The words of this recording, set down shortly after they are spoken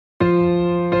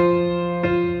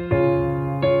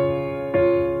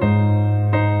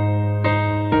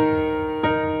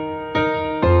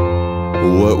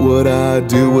would I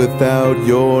do without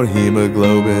your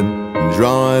hemoglobin?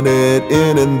 Drawing it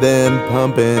in and then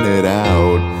pumping it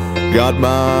out. Got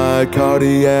my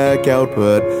cardiac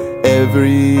output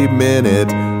every minute,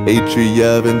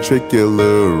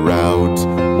 atrioventricular route.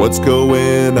 What's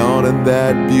going on in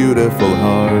that beautiful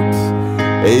heart?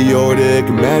 Aortic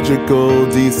magical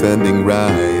descending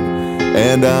ride.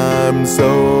 And I'm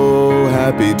so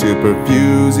happy to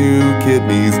perfuse you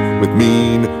kidneys with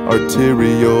mean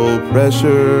arterial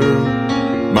pressure.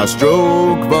 My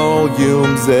stroke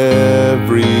volume's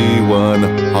every one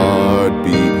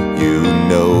heartbeat, you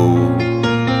know.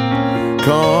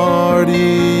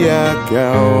 Cardiac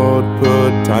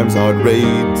output times heart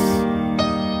rate,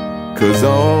 'cause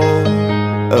all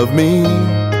of me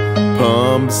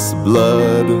pumps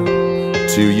blood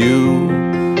to you.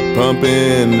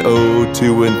 Pumping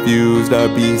O2 infused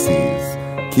RBCs,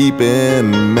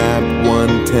 keeping MAP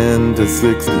 110 to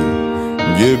 60.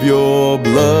 Give your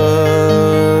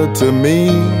blood to me,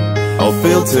 I'll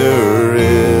filter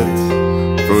it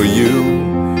for you.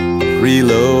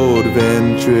 Preload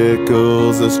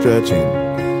ventricles are stretching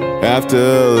after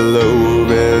low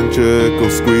ventricle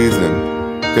squeezing,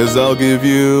 'cause I'll give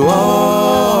you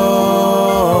all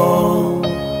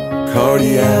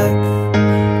cardiac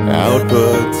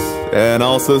outputs, and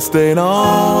I'll sustain all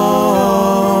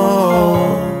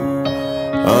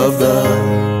of the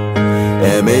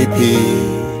MAP.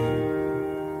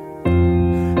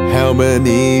 How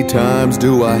many times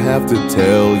do I have to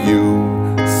tell you?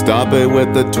 Stop it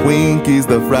with the Twinkies,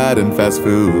 the fried and fast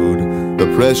food. The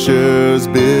pressure's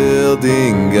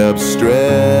building up,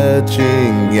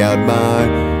 stretching out my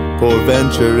poor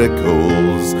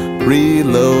ventricles.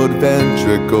 Preload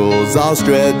ventricles are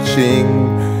stretching,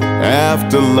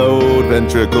 afterload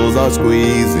ventricles are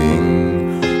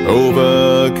squeezing,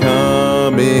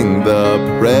 overcoming the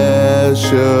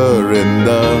pressure in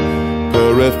the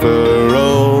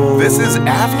peripheral. This is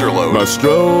afterload. My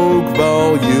stroke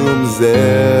volume's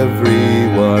every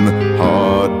one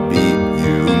heartbeat,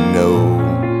 you know.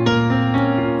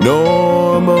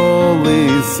 Normally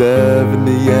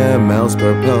 70 mLs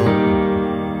per pump,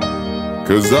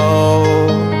 'cause all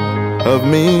of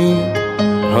me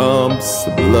pumps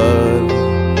blood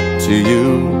to you.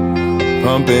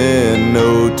 Pumping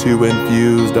O2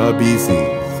 infused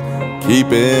RBCs,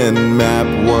 keeping MAP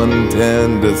 110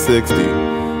 to 60.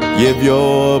 Give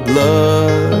your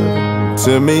blood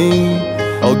to me,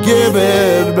 I'll give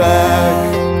it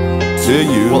back to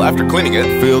you. Well, after cleaning it,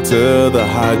 filter the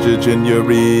hydrogen,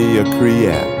 urea,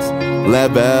 creat,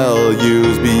 lab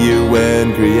values,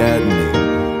 BUN,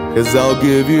 creatinine, 'cause I'll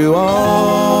give you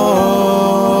all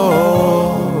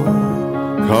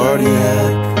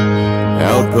cardiac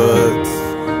outputs,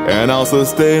 and I'll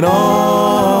sustain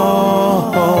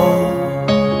all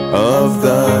of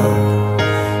the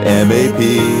MAP.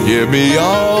 Give me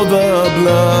all the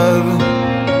blood.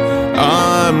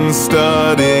 I'm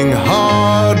studying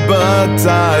hard, but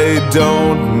I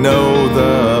don't know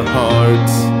the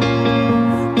heart.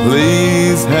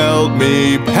 Please help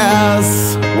me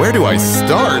pass. Where do I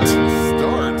start?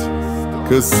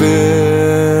 'Cause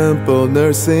simple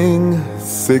nursing,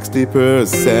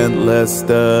 60% less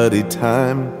study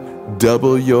time,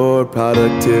 double your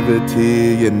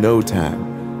productivity in no time.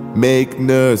 Make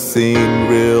nursing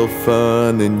real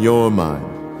fun in your mind.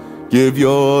 Give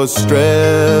your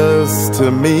stress to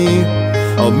me,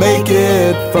 I'll make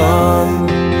it fun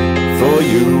for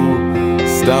you.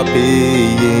 Stop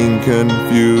being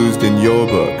confused in your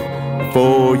book.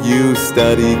 Before you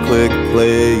study, click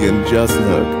play and just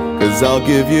look, 'cause I'll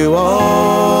give you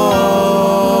all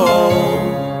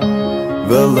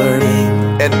the learning.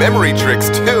 And memory tricks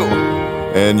too.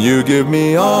 And you give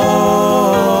me all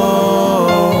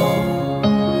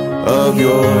of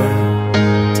your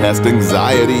test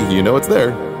anxiety. You know it's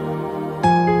there.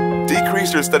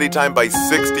 Decrease your study time by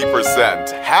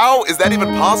 60%. How is that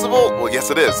even possible? Well, yes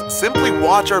it is. Simply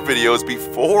watch our videos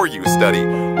before you study.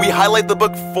 We highlight the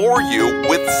book for you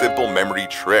with simple memory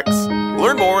tricks.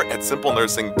 Learn more at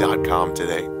simplenursing.com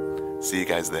today. See you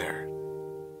guys there.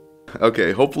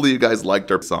 Okay, hopefully you guys liked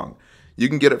our song. You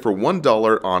can get it for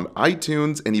 $1 on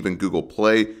iTunes and even Google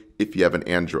Play if you have an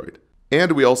Android.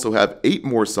 And we also have 8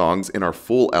 more songs in our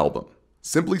full album.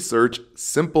 Simply search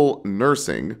Simple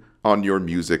Nursing on your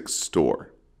music store.